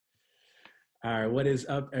All right, what is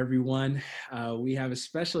up, everyone? We have a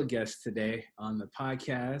special guest today on the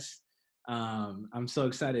podcast. I'm so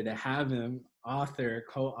excited to have him,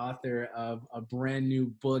 co-author of a brand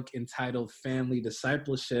new book entitled Family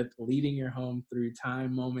Discipleship, Leading Your Home Through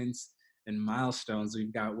Time, Moments, and Milestones.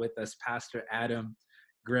 We've got with us Pastor Adam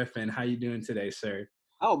Griffin. How you doing today, sir?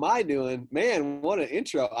 How am I doing? Man, what an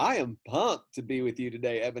intro. I am pumped to be with you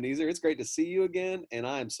today, Ebenezer. It's great to see you again, and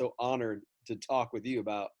I am so honored to talk with you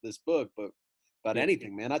about this book, but about Yeah.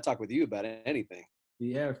 anything, man. I talk with you about anything.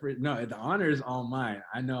 Yeah, no, the honor is all mine.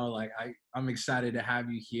 I know, I'm excited to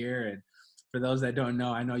have you here. And for those that don't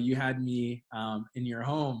know, I know you had me in your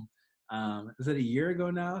home. Is it a year ago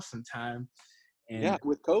now? Sometime, Yeah, and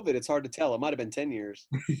with COVID, it's hard to tell. It might have been 10 years.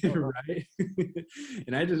 right.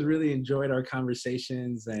 And I just really enjoyed our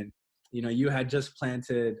conversations. And you had just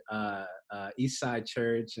planted East Side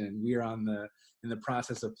Church, and we were in the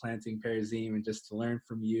process of planting Perazim, and just to learn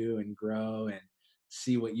from you and grow and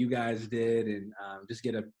see what you guys did, and just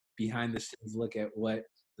get a behind the scenes look at what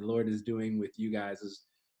the Lord is doing with you guys is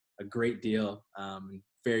a great deal.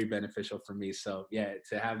 Very beneficial for me. So yeah,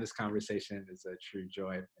 to have this conversation is a true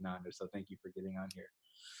joy and honor. So thank you for getting on here.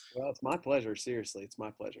 Well, it's my pleasure. Seriously, it's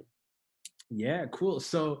my pleasure. Yeah, cool.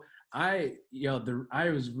 So I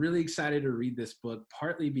was really excited to read this book,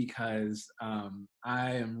 partly because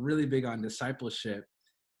I am really big on discipleship,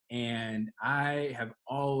 and I have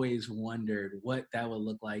always wondered what that would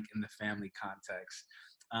look like in the family context.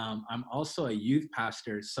 I'm also a youth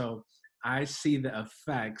pastor, so I see the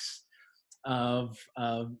effects of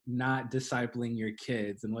not discipling your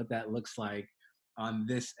kids and what that looks like on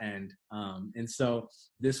this end. And so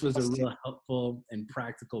this was a Us too. real helpful and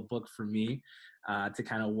practical book for me to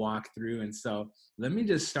kind of walk through. And so let me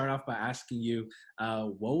just start off by asking you,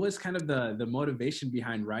 what was kind of the motivation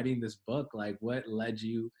behind writing this book? Like, what led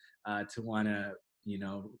you to want to,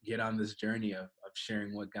 get on this journey of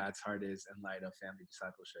sharing what God's heart is in light of family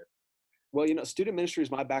discipleship? Well, student ministry is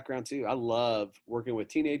my background too. I love working with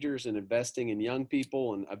teenagers and investing in young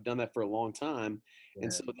people, and I've done that for a long time. And Yeah.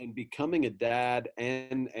 so then becoming a dad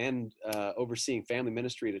and overseeing family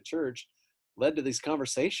ministry at a church led to these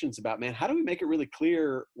conversations about, man, how do we make it really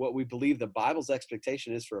clear what we believe the Bible's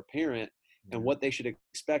expectation is for a parent and Yeah. what they should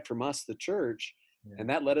expect from us, the church? Yeah. And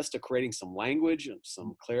that led us to creating some language and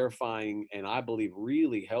some clarifying, and I believe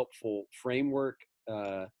really helpful framework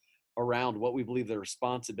around what we believe the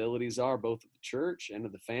responsibilities are, both of the church and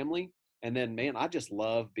of the family. And then, man, I just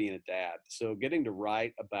love being a dad. So getting to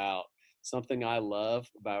write about something I love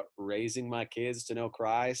about raising my kids to know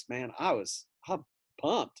Christ, man, I'm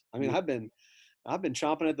pumped. I mean, I've been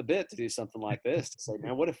chomping at the bit to do something like this, to say,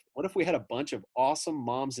 man, what if we had a bunch of awesome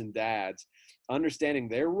moms and dads understanding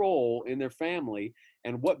their role in their family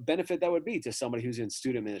and what benefit that would be to somebody who's in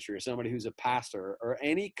student ministry or somebody who's a pastor or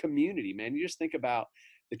any community, man. You just think about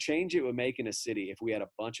the change it would make in a city if we had a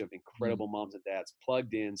bunch of Mm. incredible moms and dads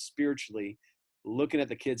plugged in spiritually, looking at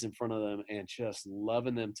the kids in front of them and just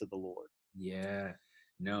loving them to the Lord. Yeah,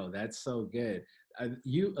 no, that's so good.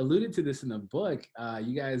 You alluded to this in the book.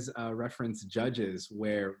 You guys reference Judges,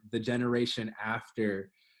 where the generation after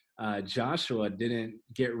Joshua didn't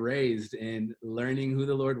get raised in learning who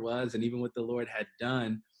the Lord was and even what the Lord had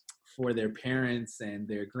done for their parents and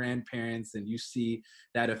their grandparents. And you see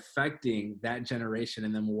that affecting that generation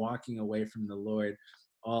and them walking away from the Lord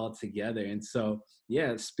altogether. And so,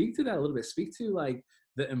 yeah, speak to that a little bit. Speak to like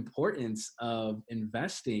the importance of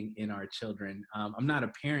investing in our children. I'm not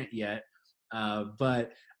a parent yet,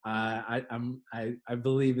 but I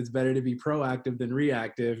believe it's better to be proactive than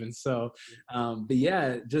reactive. And so, but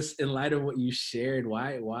yeah, just in light of what you shared,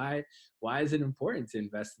 why is it important to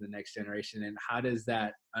invest in the next generation, and how does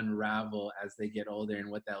that unravel as they get older, and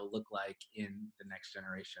what that will look like in the next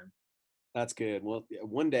generation? That's good. Well, yeah,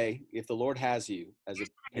 one day, if the Lord has you as a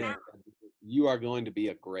Yeah, parent, you are going to be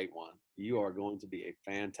a great one. You are going to be a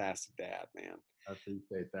fantastic dad, man. I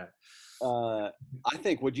appreciate that. uh, I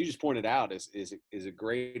think what you just pointed out is a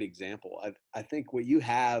great example. I think what you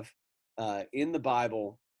have in the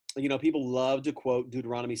Bible, people love to quote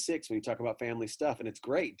Deuteronomy 6 when you talk about family stuff, and it's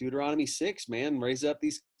great. Deuteronomy 6, man, raise up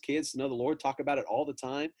these kids to know the Lord. Talk about it all the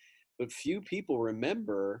time, but few people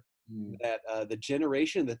remember Mm, that the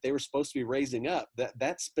generation that they were supposed to be raising up,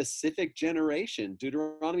 that specific generation,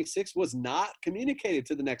 Deuteronomy 6 was not communicated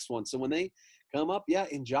to the next one. So when they come up, yeah,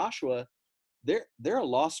 in Joshua they're a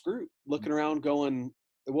lost group mm, looking around going,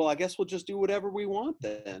 well, I guess we'll just do whatever we want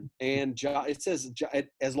then. And it says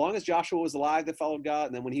as long as Joshua was alive, they followed God,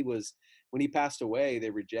 and then when he passed away,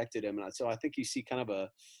 they rejected him. And so I think you see kind of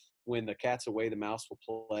when the cat's away, the mouse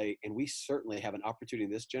will play. And we certainly have an opportunity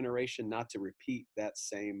in this generation not to repeat that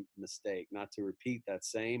same mistake, not to repeat that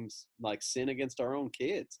same like sin against our own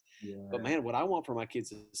kids. But Yeah. man, what I want for my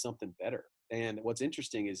kids is something better. And what's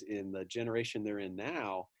interesting is in the generation they're in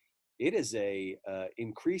now, it is a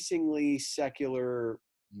increasingly secular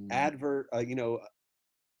Mm, advert,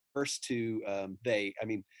 verse to they. I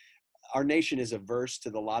mean, our nation is averse to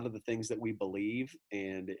a lot of the things that we believe,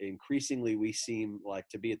 and increasingly we seem like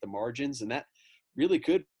to be at the margins, and that really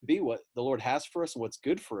could be what the Lord has for us and what's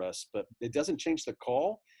good for us. But it doesn't change the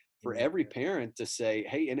call for yeah. every parent to say,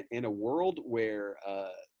 hey, in a world where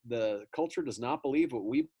the culture does not believe what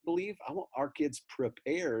we believe, I want our kids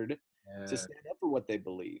prepared to Yeah. stand up for what they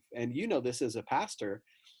believe. And you know this as a pastor,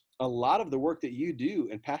 a lot of the work that you do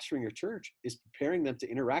in pastoring your church is preparing them to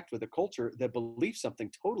interact with a culture that believes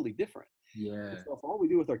something totally different. And Yeah. so if all we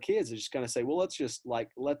do with our kids is just kind of say, well, let's just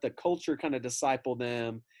like let the culture kind of disciple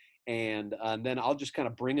them, and then I'll just kind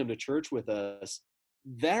of bring them to church with us,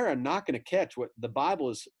 they're not going to catch what the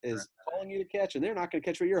Bible is calling you to catch, and they're not going to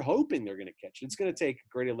catch what you're hoping they're going to catch. It's going to take a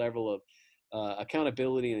greater level of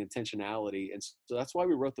accountability and intentionality. And so that's why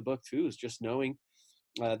we wrote the book too, is just knowing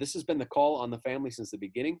this has been the call on the family since the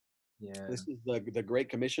beginning. Yeah. This is the Great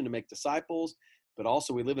Commission to make disciples, but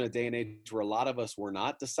also we live in a day and age where a lot of us were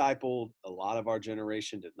not discipled. A lot of our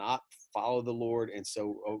generation did not follow the Lord. And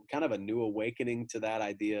so kind of a new awakening to that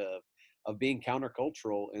idea of being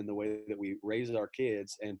countercultural in the way that we raise our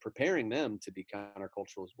kids and preparing them to be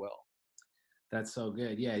countercultural as well. That's so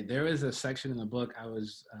good. Yeah, there was a section in the book I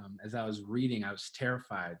was, as I was reading, I was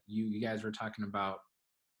terrified. You guys were talking about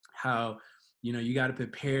how, you got to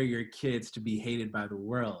prepare your kids to be hated by the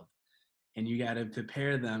world, and you got to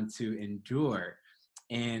prepare them to endure.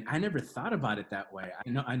 And I never thought about it that way.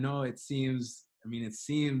 I know it seems, it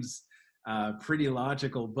seems pretty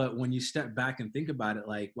logical, but when you step back and think about it,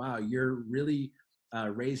 like, wow, you're really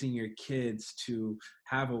raising your kids to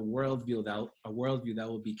have a worldview that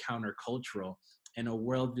will be countercultural, and a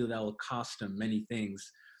worldview that will cost them many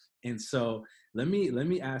things. And so let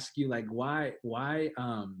me ask you, like, why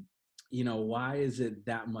is it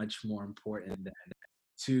that much more important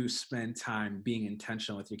to spend time being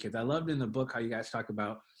intentional with your kids? I loved in the book how you guys talk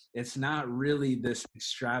about it's not really this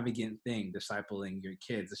extravagant thing, discipling your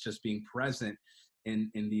kids. It's just being present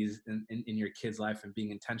in your kids' life and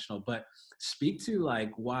being intentional. But speak to,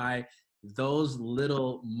 like, why those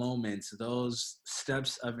little moments, those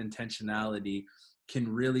steps of intentionality can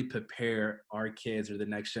really prepare our kids or the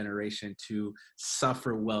next generation to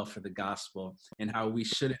suffer well for the gospel, and how we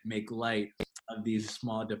shouldn't make light of these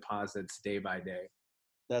small deposits day by day.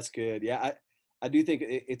 That's good. Yeah, I do think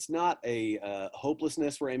it's not a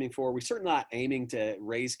hopelessness we're aiming for. We're certainly not aiming to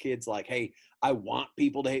raise kids like, hey, I want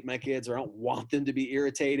people to hate my kids, or I don't want them to be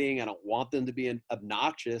irritating. I don't want them to be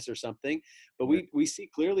obnoxious or something. But Yeah. we see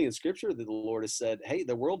clearly in Scripture that the Lord has said, hey,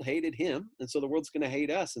 the world hated him, and so the world's going to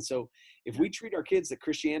hate us. And so if Yeah. we treat our kids that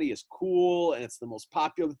Christianity is cool and it's the most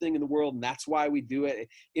popular thing in the world, and that's why we do it,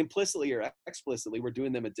 implicitly or explicitly, we're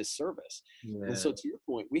doing them a disservice. And Yeah. so, to your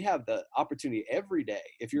point, we have the opportunity every day,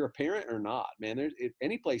 if you're a parent or not, man,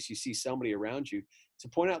 any place you see somebody around you, to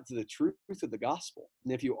point out to the truth of the gospel.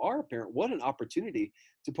 And if you are a parent, what an opportunity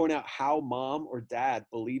to point out how mom or dad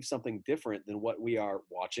believes something different than what we are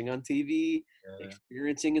watching on TV, Yeah.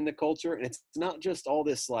 experiencing in the culture. And it's not just all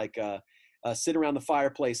this like, sit around the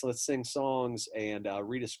fireplace, let's sing songs and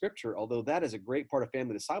read a scripture, although that is a great part of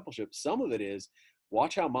family discipleship. Some of it is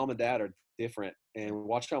watch how mom and dad are different, and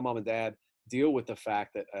watch how mom and dad deal with the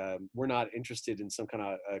fact that we're not interested in some kind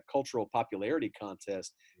of cultural popularity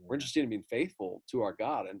contest. We're Yeah. interested in being faithful to our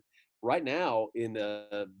God. And right now, in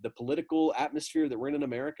the political atmosphere that we're in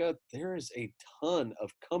America, there is a ton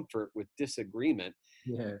of comfort with disagreement.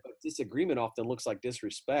 Yeah. But disagreement often looks like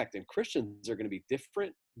disrespect, and Christians are going to be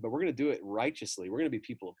different, but we're going to do it righteously. We're going to be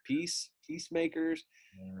people of peace, peacemakers,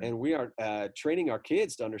 Yeah. and we are training our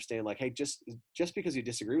kids to understand, like, hey, just because you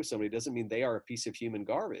disagree with somebody doesn't mean they are a piece of human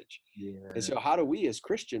garbage. And Yeah. so how do we as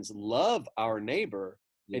Christians love our neighbor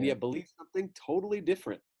and Yeah. yet believe something totally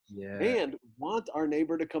different Yeah. and want our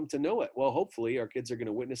neighbor to come to know it? Well, hopefully our kids are going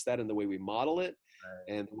to witness that in the way we model it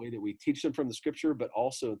Right. and the way that we teach them from the scripture, but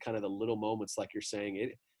also kind of the little moments, like you're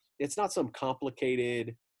saying. It's not some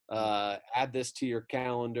complicated Yeah. add this to your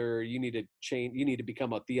calendar, you need to change, you need to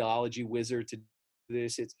become a theology wizard to do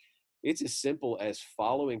this. It's as simple as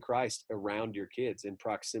following Christ around your kids in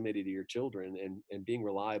proximity to your children, and being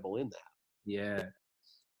reliable in that. Yeah.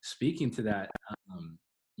 Speaking to that,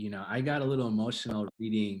 I got a little emotional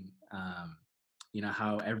reading,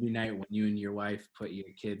 how every night when you and your wife put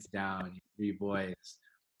your kids down, your three boys,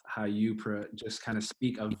 how you just kind of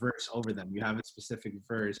speak a verse over them. You have a specific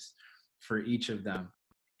verse for each of them.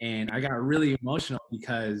 And I got really emotional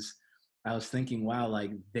because I was thinking, wow,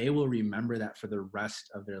 like they will remember that for the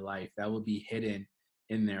rest of their life. That will be hidden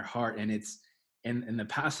in their heart. And it's and the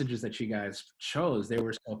passages that you guys chose, they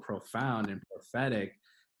were so profound and prophetic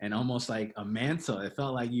and almost like a mantle. It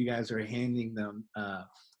felt like you guys were handing them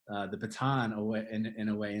the baton away in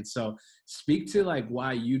a way. And so speak to like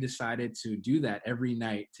why you decided to do that every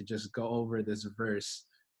night, to just go over this verse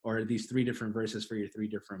or these three different verses for your three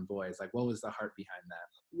different boys. Like what was the heart behind that?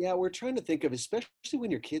 Yeah, we're trying to think of, especially when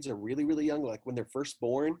your kids are really, really young, like when they're first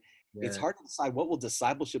born, it's Yeah, hard to decide what will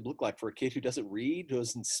discipleship look like for a kid who doesn't read, who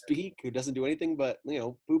doesn't speak, who doesn't do anything but,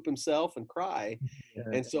 poop himself and cry. yeah,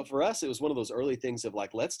 And so for us, it was one of those early things of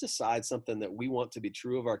like, let's decide something that we want to be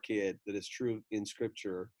true of our kid, that is true in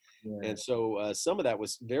scripture. yeah, And so some of that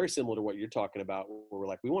was very similar to what you're talking about, where we're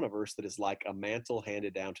like, we want a verse that is like a mantle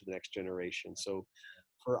handed down to the next generation. So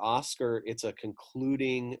for Oscar, it's a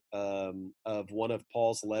concluding of one of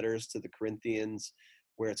Paul's letters to the Corinthians,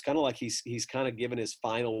 where it's kind of like he's kind of given his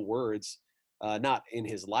final words, not in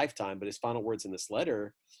his lifetime, but his final words in this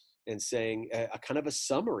letter, and saying a kind of a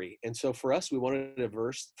summary. And so for us, we wanted a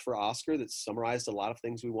verse for Oscar that summarized a lot of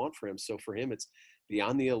things we want for him. So for him, it's be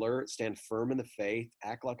on the alert, stand firm in the faith,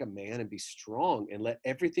 act like a man, and be strong, and let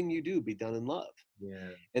everything you do be done in love.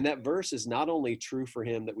 yeah, And that verse is not only true for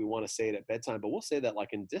him that we want to say it at bedtime, but we'll say that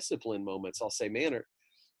like in discipline moments. I'll say, man,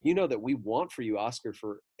 you know that we want for you, Oscar,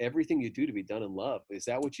 for everything you do to be done in love. Is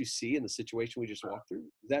that what you see in the situation we just walked through?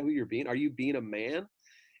 Is that who you're being? Are you being a man?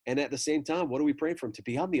 And at the same time, what are we praying for him? To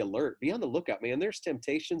be on the alert, be on the lookout, man. There's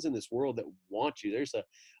temptations in this world that want you. There's a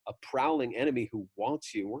prowling enemy who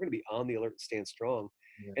wants you. We're going to be on the alert and stand strong.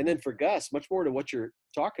 And yeah, then for Gus, much more to what you're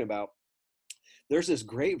talking about, there's this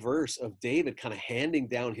great verse of David kind of handing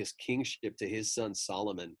down his kingship to his son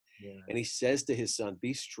Solomon. yeah, And he says to his son,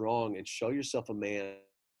 be strong and show yourself a man,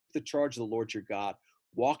 the charge of the Lord your God,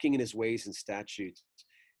 walking in his ways and statutes.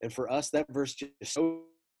 And for us, that verse just so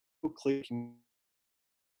clear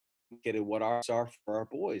what ours are for our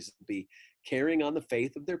boys. Be carrying on the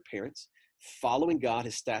faith of their parents, following God,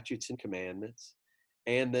 his statutes and commandments,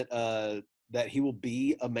 and that he will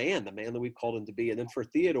be a man, the man that we've called him to be. And then for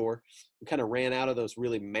Theodore, we kind of ran out of those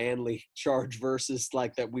really manly charge verses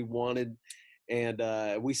like that we wanted.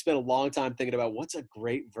 And we spent a long time thinking about what's a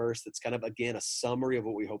great verse that's kind of, again, a summary of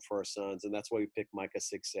what we hope for our sons. And that's why we picked Micah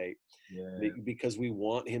 6:8, yeah, because we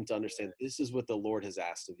want him to understand this is what the Lord has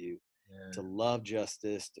asked of you, yeah, to love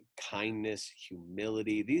justice, to kindness,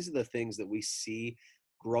 humility. These are the things that we see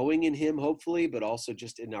growing in him, hopefully, but also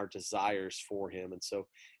just in our desires for him. And so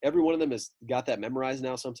every one of them has got that memorized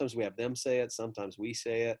now. Sometimes we have them say it, sometimes we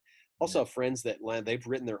say it. yeah, Also have friends that they've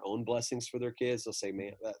written their own blessings for their kids. They'll say,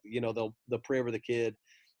 man, they'll pray over the kid,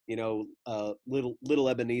 little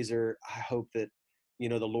Ebenezer, I hope that,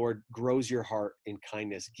 the Lord grows your heart in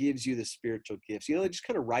kindness, gives you the spiritual gifts. They just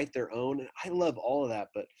kind of write their own. And I love all of that.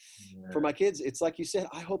 But for yeah, my kids, it's like you said,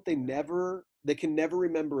 I hope they can never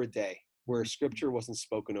remember a day where scripture wasn't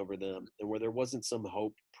spoken over them and where there wasn't some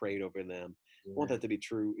hope prayed over them. I want yeah. that to be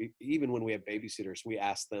true. Even when we have babysitters, we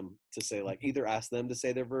ask them to say, like, either ask them to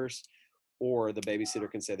say their verse or the babysitter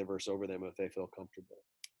can say the verse over them if they feel comfortable.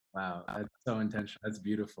 Wow, that's so intentional. That's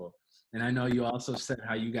beautiful. And I know you also said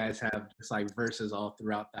how you guys have just like verses all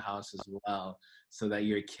throughout the house as well, so that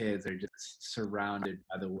your kids are just surrounded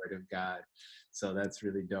by the word of God. So that's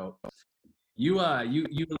really dope. You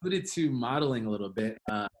alluded to modeling a little bit,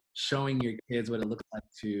 showing your kids what it looks like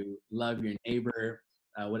to love your neighbor,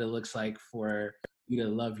 what it looks like for you to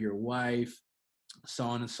love your wife, so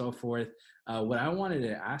on and so forth. What I wanted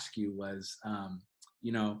to ask you was,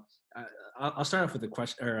 you know, I, I'll start off with a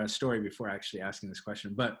question or a story before actually asking this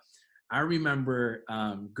question. But I remember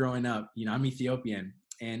growing up. I'm Ethiopian,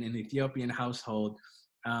 and in the Ethiopian household,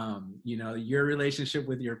 your relationship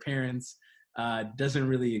with your parents doesn't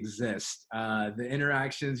really exist. The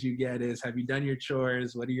interactions you get is, have you done your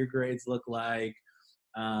chores? What do your grades look like?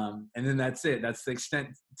 And then that's it. That's the extent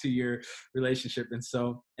to your relationship.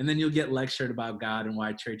 And then you'll get lectured about God and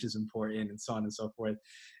why church is important and so on and so forth.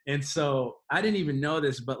 And so I didn't even know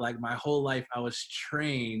this, but like my whole life I was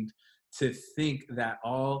trained to think that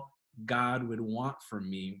all God would want from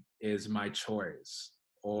me is my chores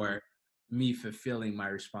Mm. or me fulfilling my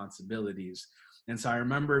responsibilities. And so I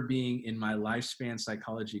remember being in my lifespan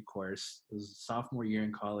psychology course. It was sophomore year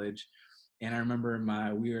in college, and I remember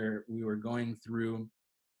we were going through,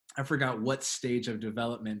 I forgot what stage of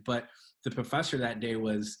development, but the professor that day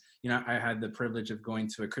was, I had the privilege of going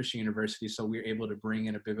to a Christian university, so we were able to bring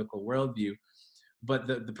in a biblical worldview. But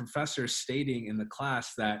the professor stating in the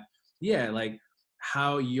class that, yeah, like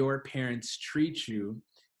how your parents treat you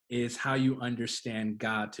is how you understand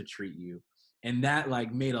God to treat you. And that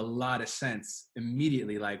like made a lot of sense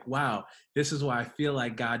immediately. Like, wow, this is why I feel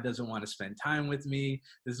like God doesn't want to spend time with me.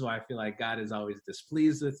 This is why I feel like God is always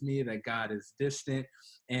displeased with me, that God is distant.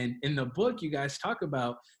 And in the book, you guys talk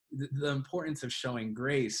about the importance of showing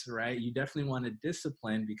grace, right? You definitely want to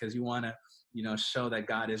discipline because you want to, show that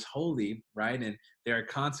God is holy, right? And there are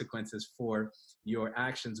consequences for your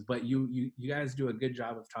actions. But you guys do a good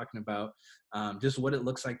job of talking about just what it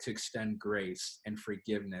looks like to extend grace and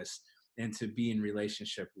forgiveness and to be in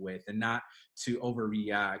relationship with, and not to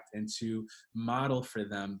overreact, and to model for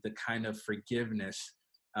them the kind of forgiveness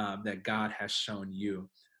that God has shown you.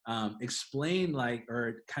 Explain, like,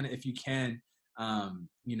 or kind of, if you can,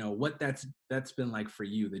 what that's been like for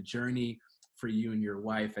you, the journey for you and your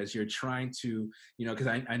wife as you're trying to, because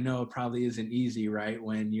I know it probably isn't easy, right?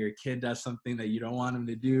 When your kid does something that you don't want them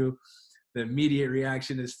to do, the immediate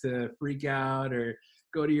reaction is to freak out or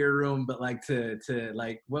go to your room. But like to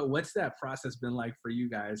like, what's that process been like for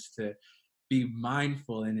you guys to be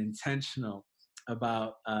mindful and intentional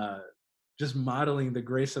about just modeling the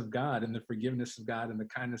grace of God and the forgiveness of God and the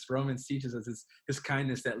kindness? Romans teaches us his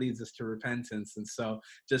kindness that leads us to repentance. And so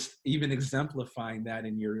just even exemplifying that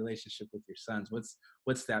in your relationship with your sons,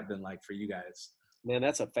 what's that been like for you guys? Man,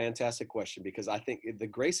 that's a fantastic question, because I think the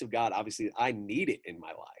grace of God, obviously, I need it in my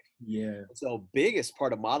life. Yeah. So biggest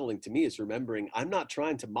part of modeling to me is remembering I'm not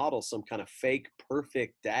trying to model some kind of fake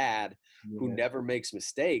perfect dad who Yeah. never makes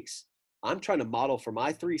mistakes. I'm trying to model for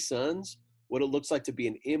my three sons what it looks like to be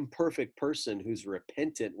an imperfect person who's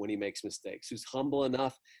repentant when he makes mistakes, who's humble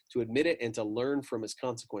enough to admit it and to learn from his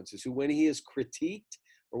consequences, who when he is critiqued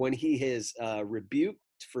or when he is rebuked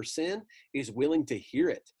for sin is willing to hear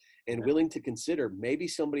it and willing to consider maybe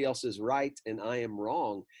somebody else is right and I am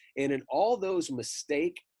wrong. And in all those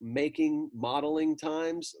mistake making modeling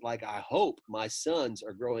times, like, I hope my sons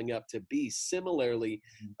are growing up to be similarly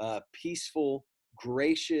peaceful,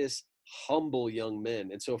 gracious, humble young men.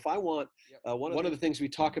 And so if I want, one of the things we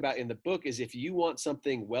talk about in the book is, if you want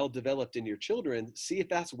something well developed in your children, see if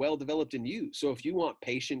that's well developed in you. So if you want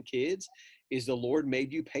patient kids, is the Lord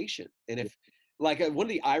made you patient? And if, like, one of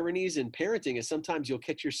the ironies in parenting is sometimes you'll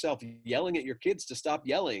catch yourself yelling at your kids to stop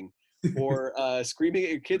yelling, or screaming at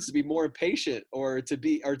your kids to be more patient, or to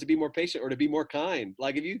be more patient, or to be more kind.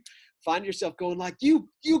 Like, if you find yourself going like, you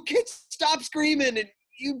kids, stop screaming and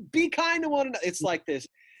you be kind to one another. It's like this.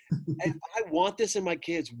 And I want this in my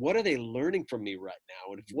kids. What are they learning from me right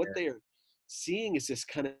now? And if what they're seeing is this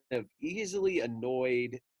kind of easily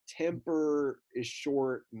annoyed, temper is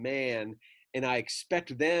short man, and I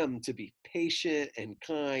expect them to be patient and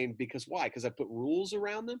kind, because why? Because I put rules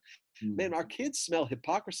around them. Man, our kids smell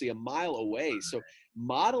hypocrisy a mile away. So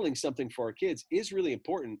modeling something for our kids is really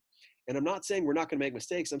important. And I'm not saying we're not going to make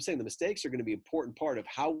mistakes. I'm saying the mistakes are going to be an important part of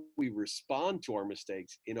how we respond to our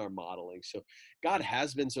mistakes in our modeling. So God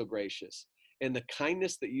has been so gracious. And the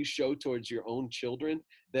kindness that you show towards your own children,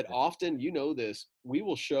 that often, this, we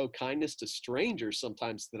will show kindness to strangers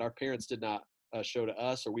sometimes that our parents did not show to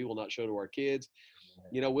us, or we will not show to our kids.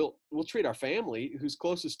 We'll treat our family who's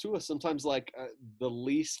closest to us sometimes like the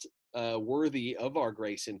least worthy of our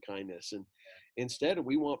grace and kindness. And instead,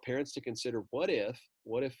 we want parents to consider, what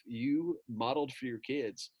if you modeled for your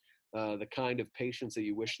kids the kind of patience that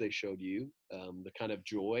you wish they showed you, the kind of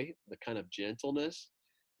joy, the kind of gentleness,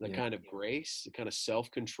 the kind of grace, the kind of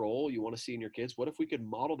self-control you want to see in your kids? What if we could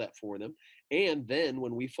model that for them? And then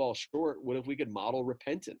when we fall short, what if we could model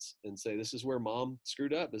repentance and say, this is where mom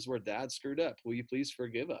screwed up, this is where dad screwed up, will you please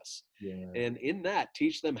forgive us? And in that,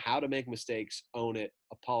 teach them how to make mistakes, own it,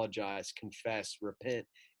 apologize, confess, repent,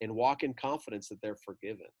 and walk in confidence that they're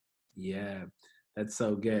forgiven. Yeah, that's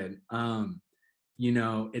so good.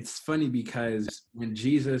 It's funny because when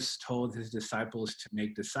Jesus told his disciples to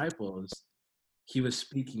make disciples, he was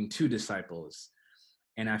speaking to disciples.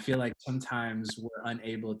 And I feel like sometimes we're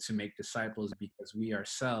unable to make disciples because we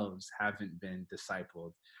ourselves haven't been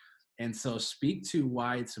discipled. And so speak to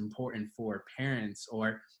why it's important for parents,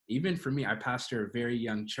 or even for me, I pastor a very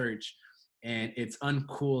young church, and it's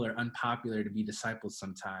uncool or unpopular to be discipled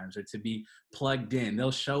sometimes, or to be plugged in.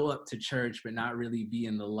 They'll show up to church, but not really be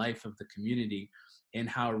in the life of the community, and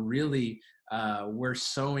how really we're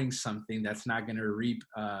sowing something that's not going to reap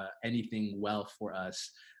anything well for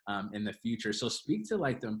us in the future. So speak to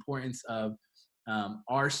like the importance of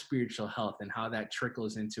our spiritual health and how that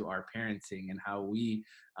trickles into our parenting and how we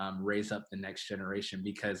raise up the next generation.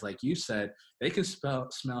 Because like you said, they can smell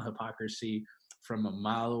hypocrisy from a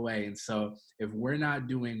mile away. And so if we're not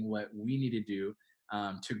doing what we need to do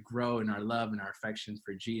to grow in our love and our affection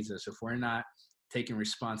for Jesus, if we're not taking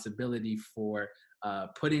responsibility for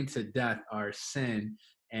putting to death our sin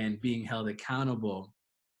and being held accountable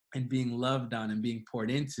and being loved on and being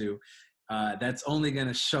poured into, that's only going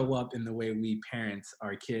to show up in the way we parent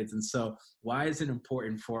our kids. And so, why is it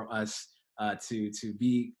important for us to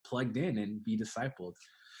be plugged in and be discipled?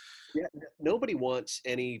 Yeah, nobody wants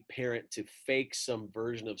any parent to fake some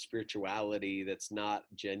version of spirituality that's not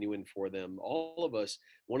genuine for them. All of us,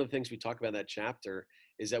 one of the things we talk about in that chapter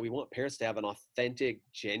is that we want parents to have an authentic,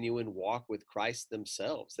 genuine walk with Christ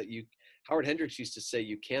themselves. Howard Hendricks used to say,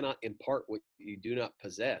 you cannot impart what you do not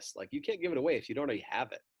possess. Like, you can't give it away if you don't already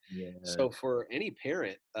have it. Yeah. So for any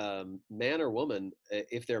parent, man or woman,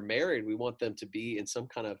 if they're married, we want them to be in some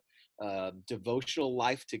kind of devotional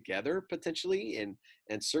life together, potentially,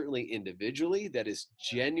 and certainly individually, that is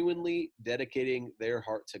genuinely dedicating their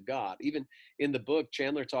heart to God. Even in the book,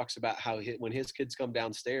 Chandler talks about how when his kids come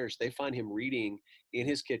downstairs, they find him reading in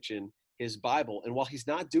his kitchen his Bible. And while he's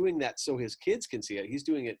not doing that so his kids can see it, he's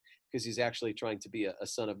doing it because he's actually trying to be a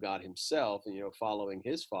son of God himself, and following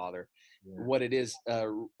his father. Yeah. What it is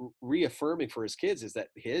reaffirming for his kids is that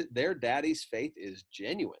their daddy's faith is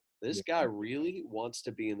genuine. This guy really wants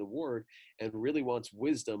to be in the Word and really wants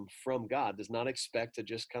wisdom from God, does not expect to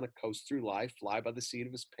just kind of coast through life, fly by the seat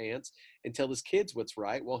of his pants, and tell his kids what's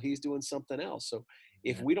right while he's doing something else. So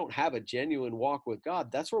if Yeah. we don't have a genuine walk with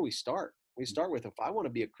God, that's where we start. We start with, if I want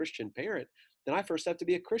to be a Christian parent, then I first have to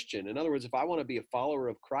be a Christian. In other words, if I want to be a follower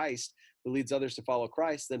of Christ who leads others to follow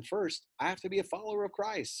Christ, then first I have to be a follower of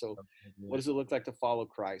Christ. So what does it look like to follow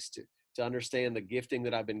Christ? To understand the gifting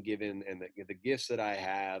that I've been given and the gifts that I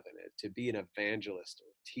have, and to be an evangelist or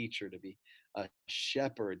a teacher, to be a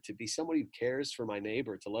shepherd, to be somebody who cares for my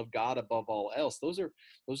neighbor, to love God above all else. Those are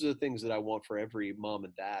the things that I want for every mom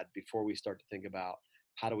and dad before we start to think about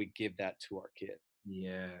how do we give that to our kid.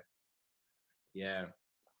 Yeah. Yeah.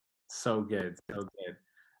 So good. So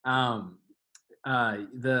good. Um,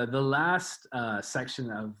 the last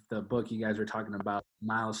section of the book, you guys were talking about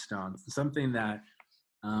milestones. Something that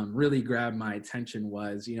really grabbed my attention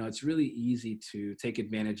was, it's really easy to take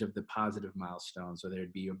advantage of the positive milestones, whether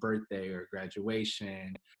it be your birthday or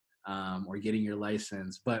graduation, or getting your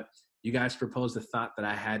license. But you guys proposed a thought that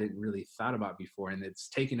I hadn't really thought about before, and it's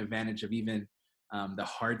taking advantage of even the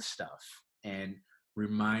hard stuff and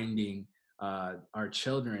reminding our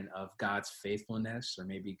children of God's faithfulness, or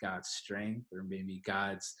maybe God's strength, or maybe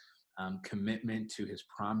God's commitment to his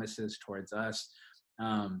promises towards us.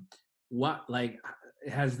 What, like,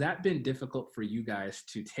 has that been difficult for you guys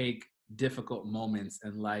to take difficult moments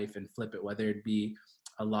in life and flip it, whether it be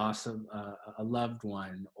a loss of a loved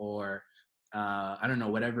one, or I don't know,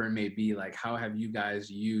 whatever it may be? Like, how have you guys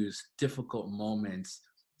used difficult moments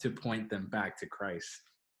to point them back to Christ?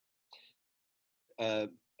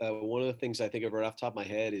 One of the things I think of right off the top of my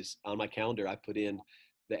head is, on my calendar, I put in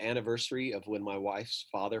the anniversary of when my wife's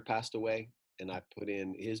father passed away, and I put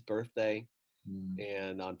in his birthday. Mm,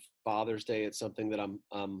 And on Father's Day, it's something that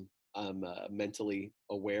I'm mentally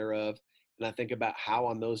aware of. And I think about how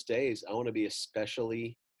on those days I want to be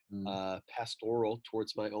especially mm, pastoral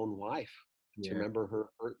towards my own wife, to yeah. remember her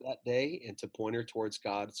hurt that day and to point her towards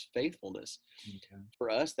God's faithfulness. Okay.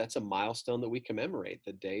 For us, that's a milestone that we commemorate.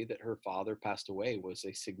 The day that her father passed away was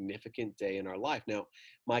a significant day in our life. Now,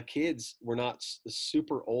 my kids were not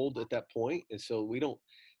super old at that point, and so we don't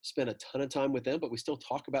spend a ton of time with them, but we still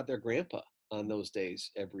talk about their grandpa on those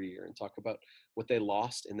days every year, and talk about what they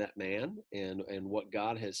lost in that man, and what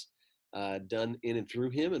God has done in and through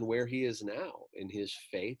him, and where he is now in his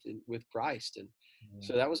faith with Christ. And Yeah.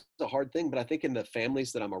 so that was a hard thing. But I think in the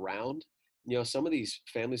families that I'm around, some of these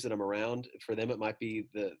families that I'm around, for them, it might be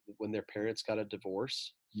when their parents got a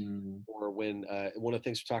divorce, Mm, or when one of the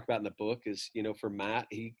things we talk about in the book is, for Matt,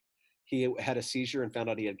 he had a seizure and found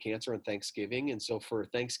out he had cancer on Thanksgiving. And so for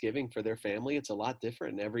Thanksgiving, for their family, it's a lot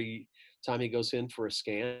different. And every time he goes in for a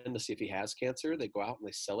scan to see if he has cancer, they go out and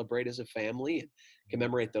they celebrate as a family and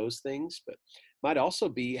commemorate those things. But might also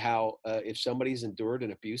be how, if somebody's endured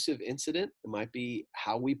an abusive incident, it might be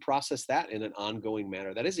how we process that in an ongoing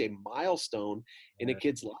manner. That is a milestone in a yeah.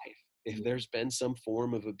 kid's life, if Yeah. there's been some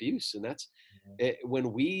form of abuse. And that's Yeah.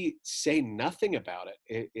 when we say nothing about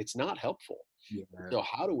it's not helpful. Yeah. So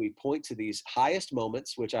how do we point to these highest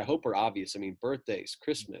moments, which I hope are obvious? I mean, birthdays,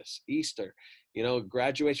 Christmas, Easter,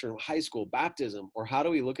 graduation from high school, baptism, or how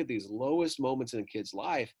do we look at these lowest moments in a kid's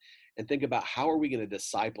life and think about how are we going to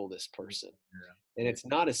disciple this person? And Yeah. it's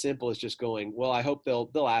not as simple as just going, well, I hope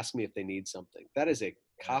they'll ask me if they need something. That is a Yeah.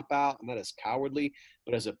 cop out, and that is cowardly.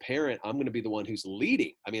 But as a parent, I'm going to be the one who's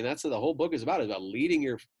leading. I mean, that's what the whole book is about leading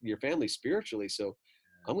your family spiritually. So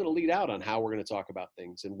I'm going to lead out on how we're going to talk about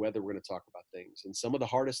things and whether we're going to talk about things. And some of the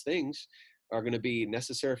hardest things are going to be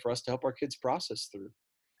necessary for us to help our kids process through.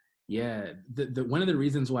 Yeah, the one of the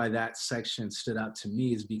reasons why that section stood out to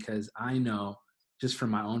me is because I know just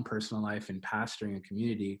from my own personal life and pastoring a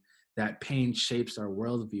community that pain shapes our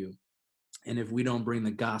worldview. And if we don't bring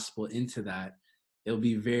the gospel into that, it'll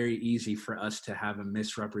be very easy for us to have a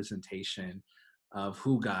misrepresentation of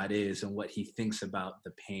who God is and what he thinks about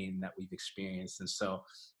the pain that we've experienced. And so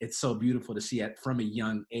it's so beautiful to see it from a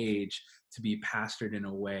young age to be pastored in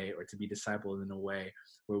a way or to be discipled in a way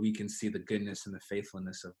where we can see the goodness and the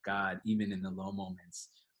faithfulness of God, even in the low moments,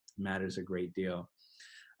 matters a great deal.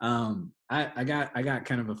 I got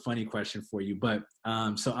kind of a funny question for you, but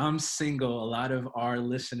so I'm single. A lot of our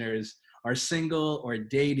listeners are single or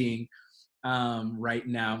dating right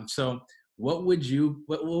now. So what would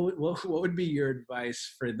be your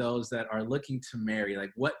advice for those that are looking to marry?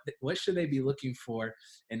 Like what should they be looking for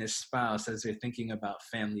in a spouse as they're thinking about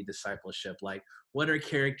family discipleship? Like what are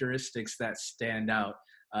characteristics that stand out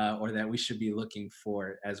or that we should be looking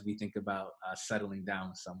for as we think about settling down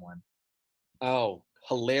with someone? Oh,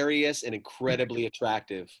 hilarious and incredibly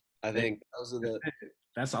attractive. I think those are the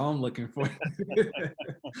That's all I'm looking for.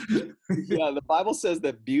 yeah, the Bible says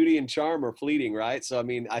that beauty and charm are fleeting, right? So, I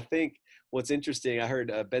mean, I think what's interesting, I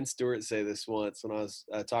heard Ben Stewart say this once when I was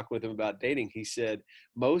talking with him about dating. He said,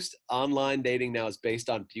 most online dating now is based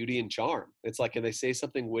on beauty and charm. It's like, can they say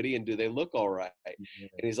something witty and do they look all right? And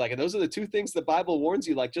he's like, and those are the two things the Bible warns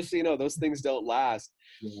you, like, just so you know, those things don't last.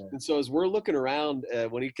 Yeah. And so, as we're looking around,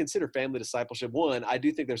 when you consider family discipleship, one, I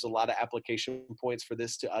do think there's a lot of application points for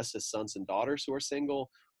this to us as sons and daughters who are single,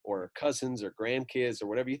 or cousins or grandkids or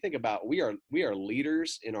whatever you think about. We are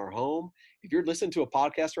leaders in our home. If you're listening to a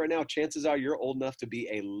podcast right now, chances are you're old enough to be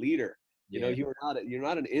a leader. You know, Yeah. you're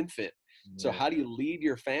not an infant. So Yeah. how do you lead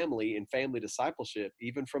your family in family discipleship,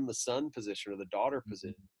 even from the son position or the daughter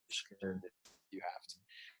position? Sure. You have to.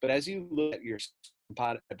 But as you look at your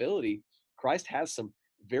compatibility, Christ has some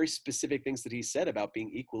very specific things that he said about being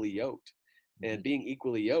equally yoked. And being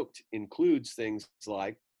equally yoked includes things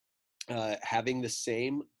like having the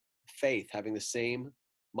same faith, having the same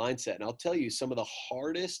mindset. And I'll tell you, some of the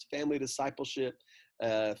hardest family discipleship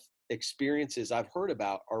uh, experiences I've heard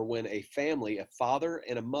about are when a family, a father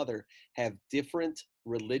and a mother, have different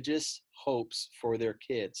religious hopes for their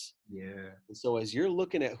kids. Yeah. And so, as you're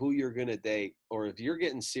looking at who you're going to date, or if you're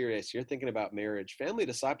getting serious, you're thinking about marriage, family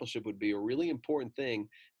discipleship would be a really important thing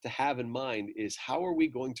to have in mind is how are we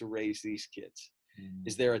going to raise these kids?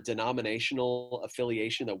 Is there a denominational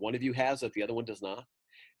affiliation that one of you has that the other one does not?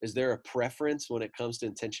 Is there a preference when it comes to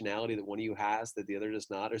intentionality that one of you has that the other does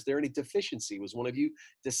not? Is there any deficiency? Was one of you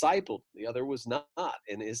discipled, the other was not?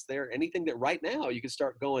 And is there anything that right now you can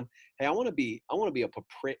start going, hey, I want to be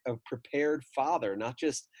a prepared father, not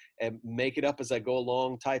just make it up as I go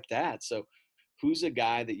along type dad. So who's a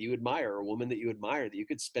guy that you admire or a woman that you admire that you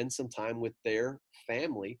could spend some time with their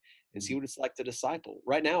family and see what it's like to disciple?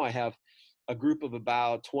 Right now I have a group of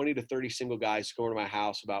about 20 to 30 single guys going to my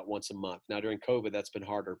house about once a month. Now during COVID, that's been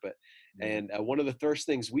harder, but, and one of the first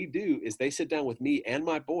things we do is they sit down with me and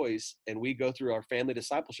my boys and we go through our family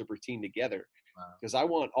discipleship routine together. Wow. Because I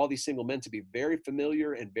want all these single men to be very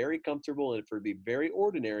familiar and very comfortable and for it to be very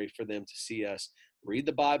ordinary for them to see us read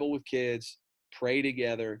the Bible with kids, pray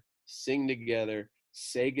together, sing together,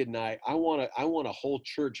 say goodnight. I want a whole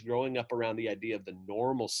church growing up around the idea of the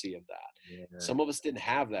normalcy of that. Yeah. Some of us didn't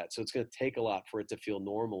have that, so it's going to take a lot for it to feel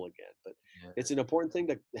normal again. But Yeah. it's an important thing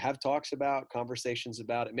to have talks about, conversations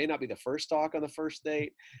about. It may not be the first talk on the first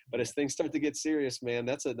date, but as things start to get serious, man,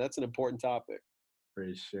 that's an important topic. For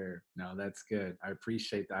sure. No, that's good. I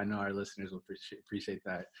appreciate that. I know our listeners will appreciate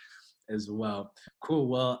that as well. Cool.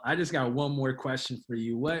 Well, I just got one more question for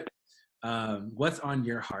you. What's on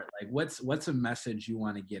your heart? Like what's a message you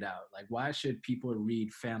want to get out? Like why should people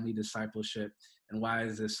read Family Discipleship and why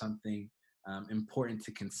is this something important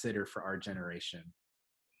to consider for our generation?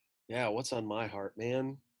 Yeah, what's on my heart,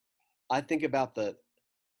 man? I think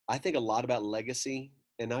I think a lot about legacy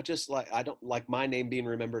and not just like I don't like my name being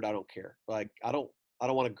remembered. I don't care. Like I don't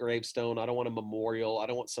want a gravestone. I don't want a memorial. I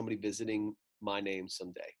don't want somebody visiting my name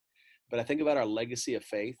someday. But I think about our legacy of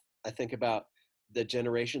faith. I think about the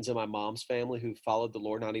generations in my mom's family who followed the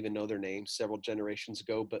Lord, not even know their names several generations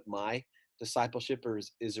ago, but my discipleship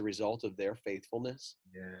is a result of their faithfulness.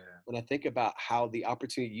 Yeah. When I think about how the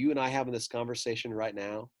opportunity you and I have in this conversation right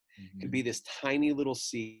now could be this tiny little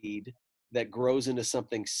seed that grows into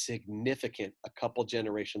something significant a couple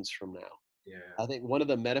generations from now. Yeah. I think one of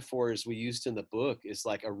the metaphors we used in the book is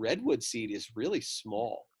like a redwood seed is really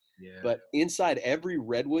small, Yeah. but inside every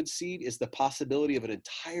redwood seed is the possibility of an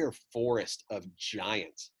entire forest of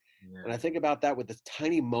giants. And Yeah. I think about that with the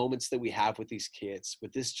tiny moments that we have with these kids,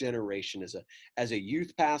 with this generation, as a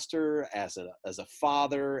youth pastor, as a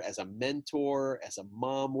father, as a mentor, as a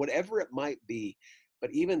mom, whatever it might be.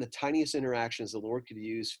 But even the tiniest interactions the Lord could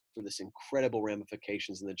use for this incredible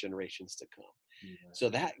ramifications in the generations to come. Yeah. So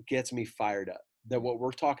that gets me fired up. That what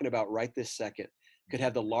we're talking about right this second could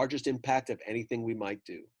have the largest impact of anything we might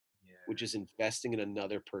do, Yeah. which is investing in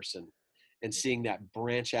another person and Yeah. seeing that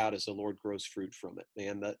branch out as the Lord grows fruit from it.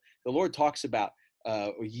 Man, the Lord talks about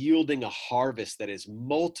yielding a harvest that is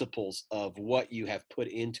multiples of what you have put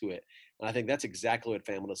into it. And I think that's exactly what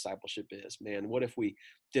family discipleship is, man. What if we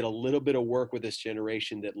did a little bit of work with this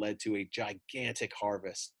generation that led to a gigantic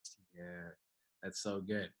harvest? Yeah. That's so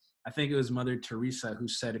good. I think it was Mother Teresa who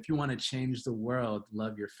said, if you want to change the world,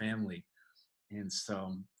 love your family. And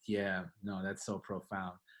so, yeah, no, that's so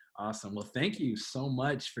profound. Awesome. Well, thank you so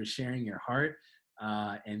much for sharing your heart.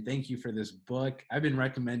 And thank you for this book. I've been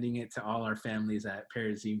recommending it to all our families at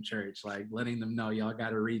Perazim Church, like letting them know y'all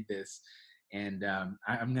got to read this. And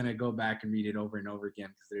I'm going to go back and read it over and over again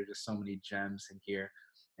because there are just so many gems in here.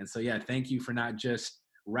 And so, yeah, thank you for not just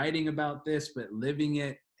writing about this, but living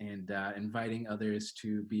it and inviting others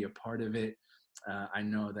to be a part of it. I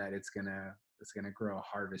know that it's gonna grow a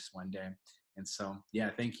harvest one day. And so, yeah,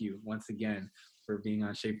 thank you once again for being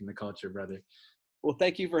on Shaping the Culture, brother. Well,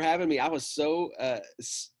 thank you for having me. I was so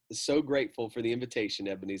grateful for the invitation,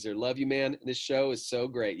 Ebenezer. Love you, man. This show is so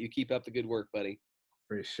great. You keep up the good work, buddy.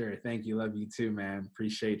 For sure. Thank you. Love you too, man.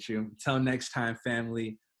 Appreciate you. Until next time,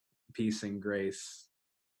 family. Peace and grace.